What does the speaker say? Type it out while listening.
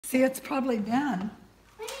See, it's probably been.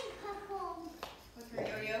 With her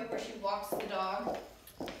yo-yo where she walks the dog.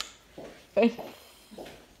 Nice.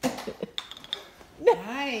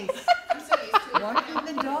 I'm so used to it. Walking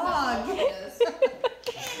the dog.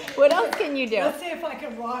 What else can you do? Let's see if I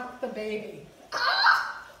can rock the baby.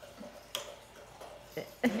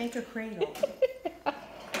 Make a cradle. There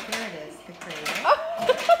it is, the cradle.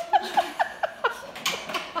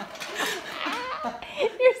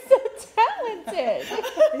 You're so talented.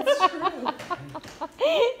 It's true.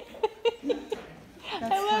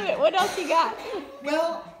 I love it. What else you got?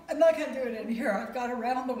 Well, I'm not going to do it in here. I've got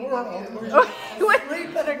around the world. Where What?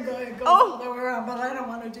 sleep and it goes Oh. all the way around, but I don't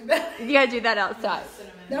want to do that. You gotta do that outside.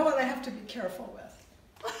 That one I have to be careful with.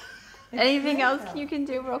 Anything else you can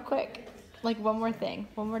do real quick? Like one more thing,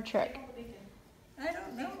 one more trick. I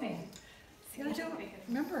don't know. See, I don't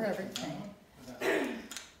remember everything.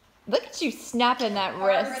 Look at you snapping that Are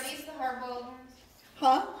wrist. these the hard-boiled ones?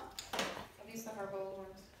 Huh? Are these the hard-boiled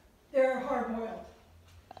ones? They're hard boiled.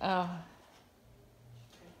 Oh.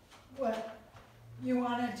 What? You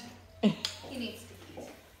wanted? He needs to eat.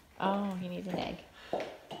 Oh, he needs an egg.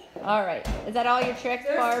 All right. Is that all your tricks,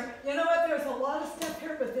 Barb? You know what? There's a lot of stuff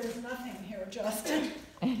here, but there's nothing here, Justin.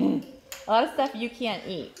 A lot of stuff you can't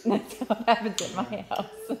eat. That's what happens at my house.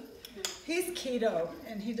 He's keto,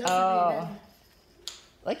 and he doesn't Oh. eat it.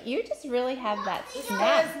 Like, you just really have that This snap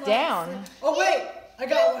guy's down. like- Oh, wait. I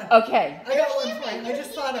got one. Okay. I got one for you. I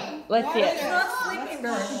just thought of it. Let's see He's it. not sleeping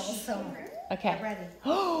very well, so. Okay. Ready.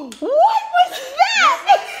 What was that?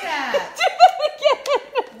 What's that? Do that again.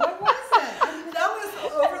 What was it? That was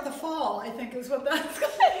over the fall, I think is what that's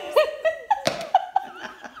called.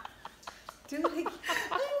 Dude, Oh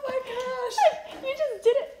my gosh. You just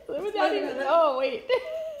did it without Wait a even. minute. Oh, wait.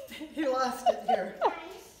 He lost it here.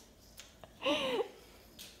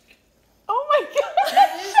 Oh my that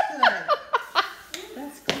gosh. is good.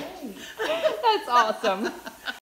 That's great. That's awesome.